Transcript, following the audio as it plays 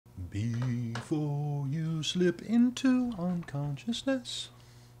Before you slip into unconsciousness.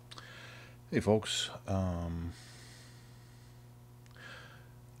 Hey folks,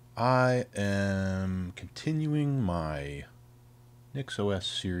 I am continuing my NixOS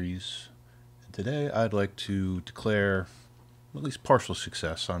series, and today I'd like to declare at least partial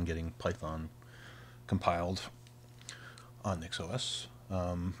success on getting Python compiled on NixOS.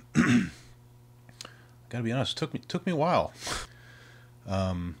 Gotta be honest, it took me a while.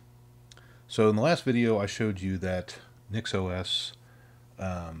 So in the last video, I showed you that NixOS,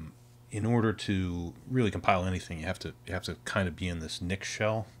 in order to really compile anything, you have to kind of be in this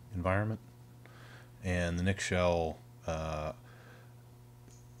nix-shell environment, and the nix-shell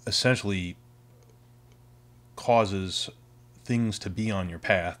essentially causes things to be on your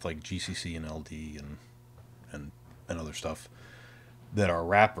path, like GCC and LD and other stuff, that are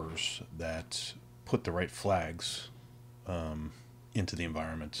wrappers that put the right flags into the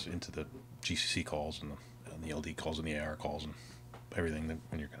environment, into the GCC calls and the LD calls and the AR calls and everything that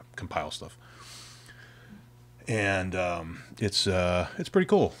when you're going to compile stuff. And it's pretty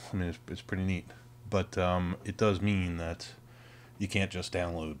cool. I mean, it's pretty neat. But it does mean that you can't just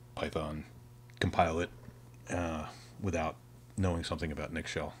download Python, compile it without knowing something about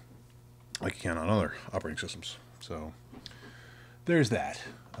nix-shell, like you can on other operating systems. So there's that.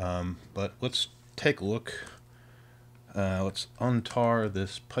 But let's take a look. Let's untar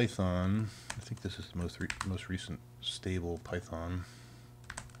this Python. I think this is the most recent stable Python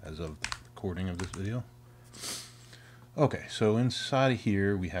as of the recording of this video. Okay, so inside of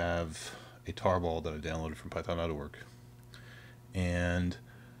here we have a tarball that I downloaded from python.org. And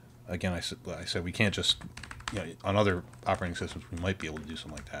again, I said we can't just, on other operating systems we might be able to do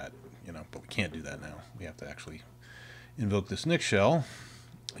something like that, but we can't do that now. We have to actually invoke this nix-shell.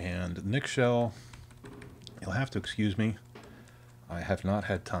 And nix-shell, you'll have to excuse me, I have not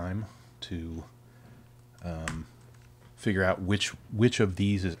had time to figure out which of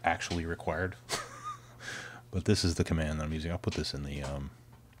these is actually required. But this is the command that I'm using. I'll put this in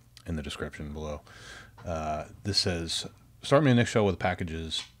the description below. This says start me a nix-shell with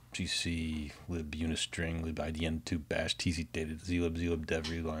packages gcc libunistring libidn2 bash tzdata zlib.dev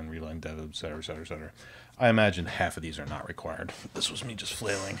readline.dev, etc, etc, etc. I imagine half of these are not required. This was me just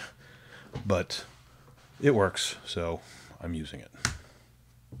flailing, but it works, so I'm using it.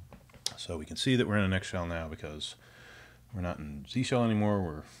 So we can see that we're in a nix-shell now because we're not in Z-shell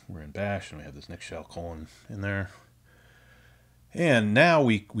anymore. We're in bash, and we have this nix-shell colon in there. And now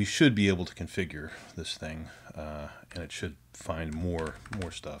we should be able to configure this thing, and it should find more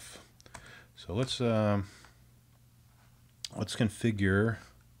stuff. So let's configure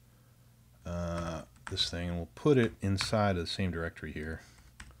this thing, and we'll put it inside of the same directory here.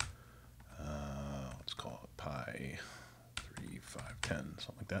 Let's call it pi 3510,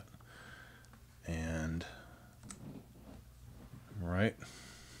 something like that. And right.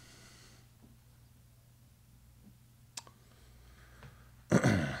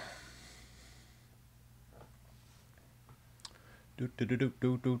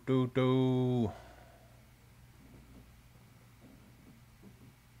 do.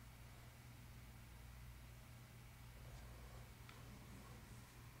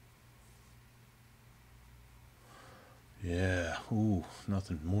 Yeah, ooh,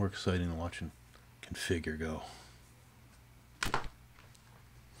 nothing more exciting than watching configure go.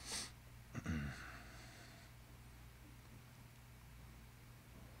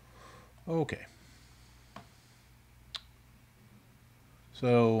 Okay.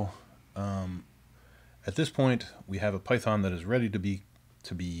 So at this point we have a Python that is ready to be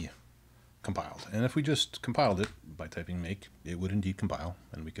compiled. And if we just compiled it by typing make, it would indeed compile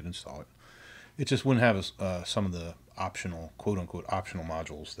and we could install it. It just wouldn't have some of the optional, quote-unquote, optional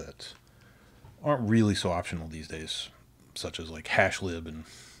modules that aren't really so optional these days, such as like #lib and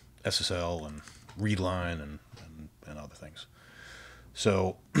SSL and readline and other things.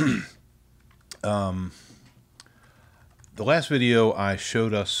 So the last video I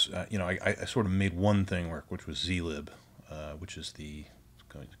showed us, I sort of made one thing work, which was zlib, which is the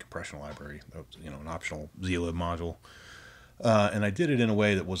compression library, an optional zlib module. And I did it in a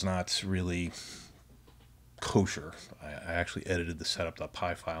way that was not really kosher. I actually edited the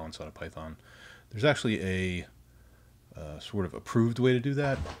setup.py file inside of Python. There's actually a sort of approved way to do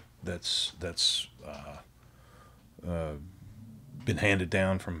that. That's been handed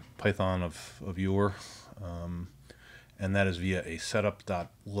down from Python of yore, and that is via a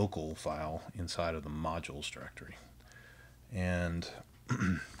setup.local file inside of the modules directory. And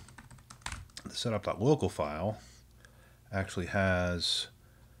the setup.local file actually has,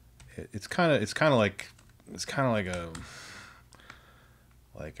 it's kind of like a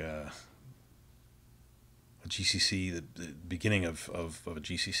like a GCC, the beginning of a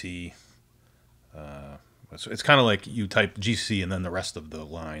GCC. It's kind of like you type GCC and then the rest of the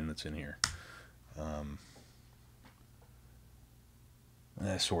line that's in here.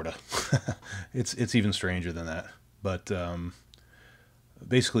 Sort of. It's even stranger than that. But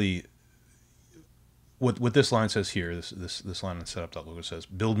basically, what this line says here, this line in Setup.local says,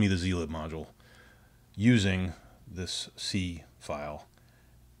 build me the zlib module using this C file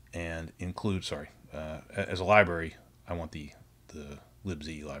and include, as a library, I want the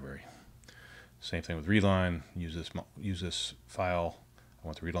libz library. Same thing with readline. Use this file. I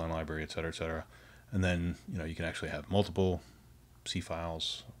want the readline library, etc., etc. And then you can actually have multiple C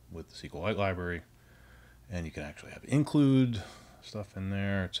files with the SQLite library, and you can actually have include stuff in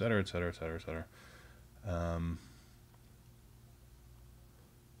there, etc., etc., etc., etc.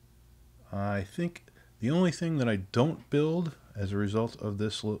 I think the only thing that I don't build as a result of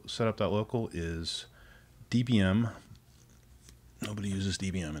this setup.local is dbm. Nobody uses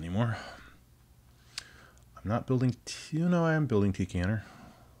dbm anymore. I'm not building, I am building tk.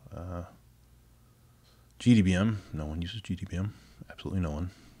 gdbm, no one uses gdbm. Absolutely no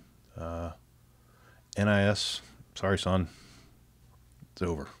one. NIS, sorry son, it's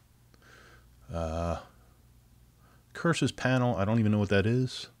over. Curses panel, I don't even know what that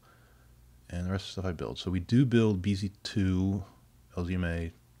is. And the rest of the stuff I build. So we do build BZ2,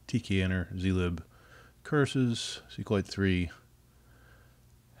 LZMA, tk, zlib, curses, SQLite 3,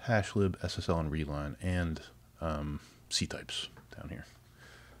 hashlib, SSL, and readline, and C types down here.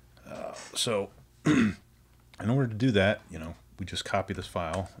 So in order to do that, we just copy this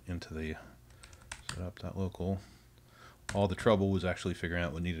file into the setup.local. All the trouble was actually figuring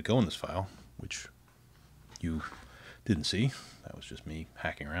out what needed to go in this file, which you didn't see. That was just me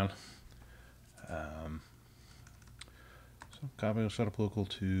hacking around. So copy the setup.local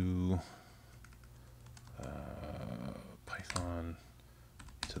to Python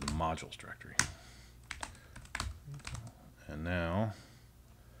to the modules directory. And now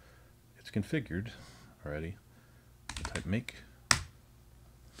it's configured already. I type make.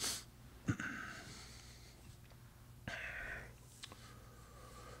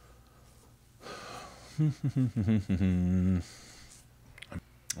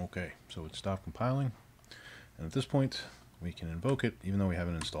 Okay, so it stopped compiling, and at this point we can invoke it even though we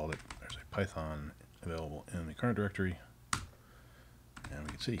haven't installed it. There's a Python available in the current directory, and we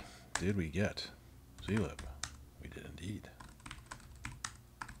can see, did we get zlib? We did indeed.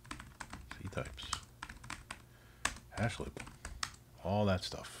 C types, hashlib, all that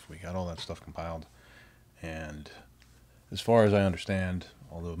stuff. We got all that stuff compiled, and as far as I understand,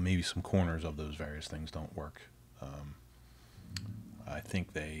 although maybe some corners of those various things don't work, I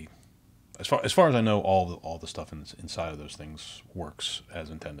think they, as far as I know, all the stuff inside of those things works as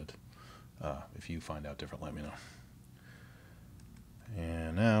intended. If you find out different, let me know.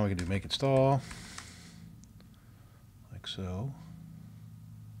 And now we can do make install, like so.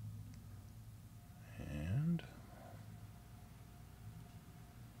 And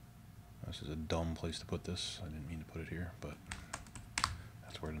this is a dumb place to put this. I didn't mean to put it here, but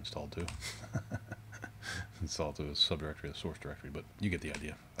that's where it installed to. Installed to a subdirectory, the source directory, but you get the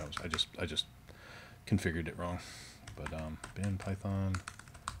idea. I just configured it wrong. But bin Python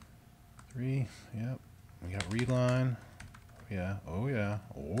 3, yep. We got readline. Yeah, oh yeah,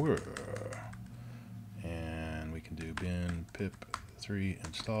 oh yeah. And we can do bin pip 3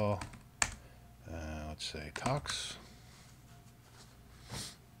 install. Let's say tox.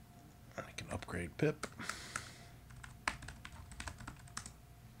 And we can upgrade pip.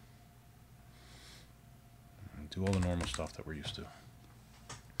 And do all the normal stuff that we're used to.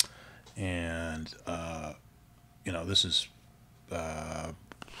 And this is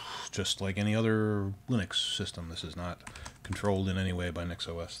just like any other Linux system. This is not controlled in any way by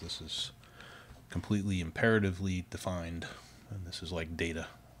NixOS. This is completely imperatively defined, and this is like data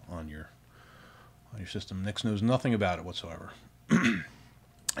on your system. Nix knows nothing about it whatsoever.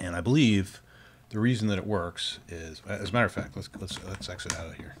 And I believe the reason that it works is, as a matter of fact, let's exit out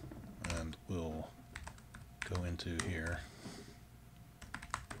of here, and we'll go into here.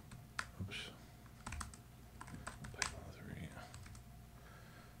 Oops. Python 3.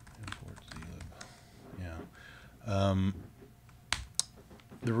 Import zlib. Yeah.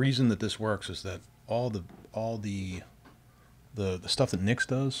 The reason that this works is that all the stuff that Nix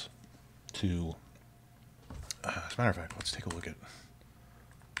does to, as a matter of fact, let's take a look at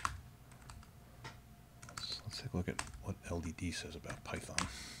what LDD says about Python.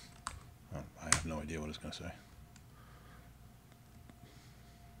 I have no idea what it's going to say.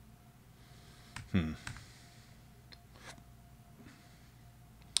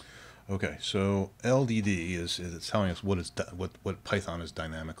 Okay, so LDD is it's telling us what Python is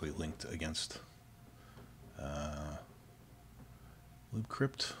dynamically linked against.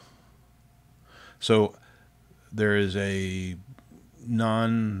 Libcrypt. So there is a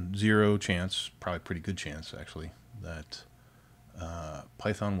non-zero chance, probably pretty good chance actually, that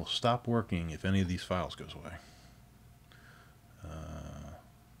Python will stop working if any of these files goes away.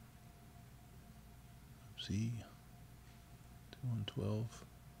 See, 2112.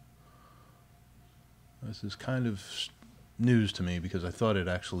 This is kind of news to me because I thought it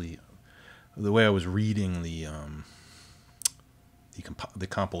actually, the way I was reading the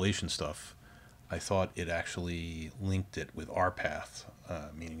compilation stuff, I thought it actually linked it with RPath,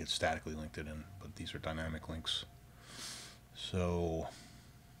 meaning it statically linked it in, but these are dynamic links. So,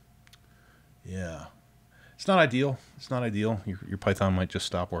 yeah, it's not ideal. It's not ideal. Your Python might just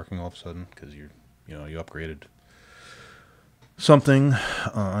stop working all of a sudden because you upgraded something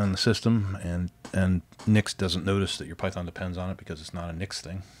on the system, and Nix doesn't notice that your Python depends on it because it's not a Nix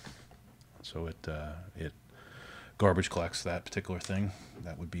thing. So it garbage collects that particular thing.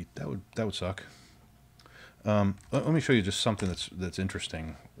 That would suck. Let me show you just something that's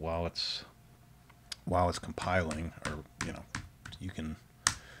interesting while it's compiling, or you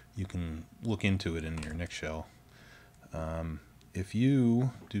can look into it in your nix-shell. If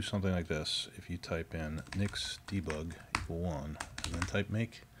you do something like this, if you type in nix-debug = 1 and then type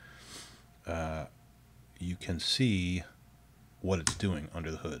make, you can see what it's doing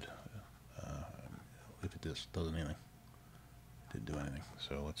under the hood. If it just does anything, it didn't do anything.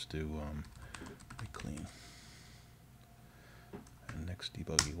 So let's do make clean and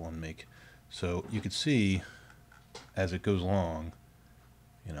nix-debug = 1 make. So you can see as it goes along,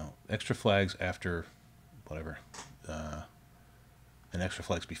 extra flags after whatever, and extra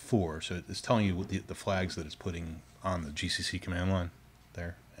flags before. So it's telling you the flags that it's putting on the GCC command line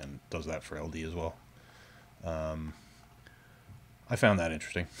there, and does that for LD as well. I found that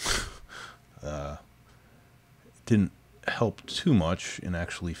interesting. Didn't help too much in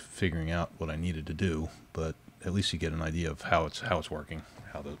actually figuring out what I needed to do, but at least you get an idea of how it's working,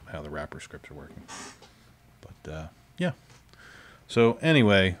 how the wrapper scripts are working. But yeah. So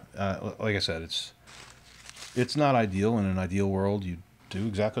anyway, like I said, it's not ideal. In an ideal world, you do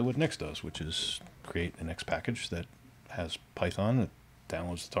exactly what Nix does, which is create an X package that has Python that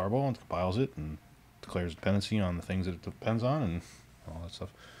downloads the tarball and compiles it and declares dependency on the things that it depends on and all that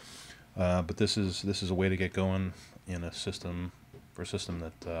stuff. But this is a way to get going in a system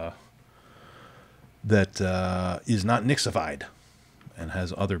that is not Nixified and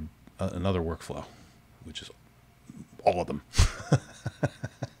has another workflow, which is all of them.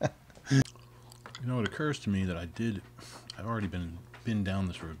 It occurs to me that I've already been down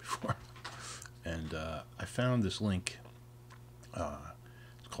this road before, and I found this link.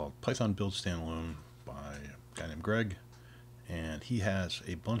 It's called Python Build Standalone by a guy named Greg, and he has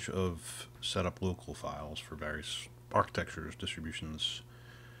a bunch of Setup.local files for various architectures, distributions,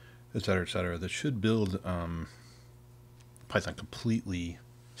 etc., that should build Python completely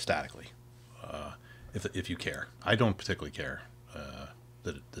statically, if you care. I don't particularly care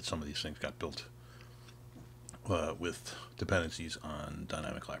that some of these things got built with dependencies on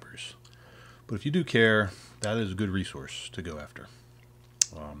dynamic libraries. But if you do care, that is a good resource to go after.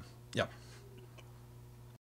 Yeah.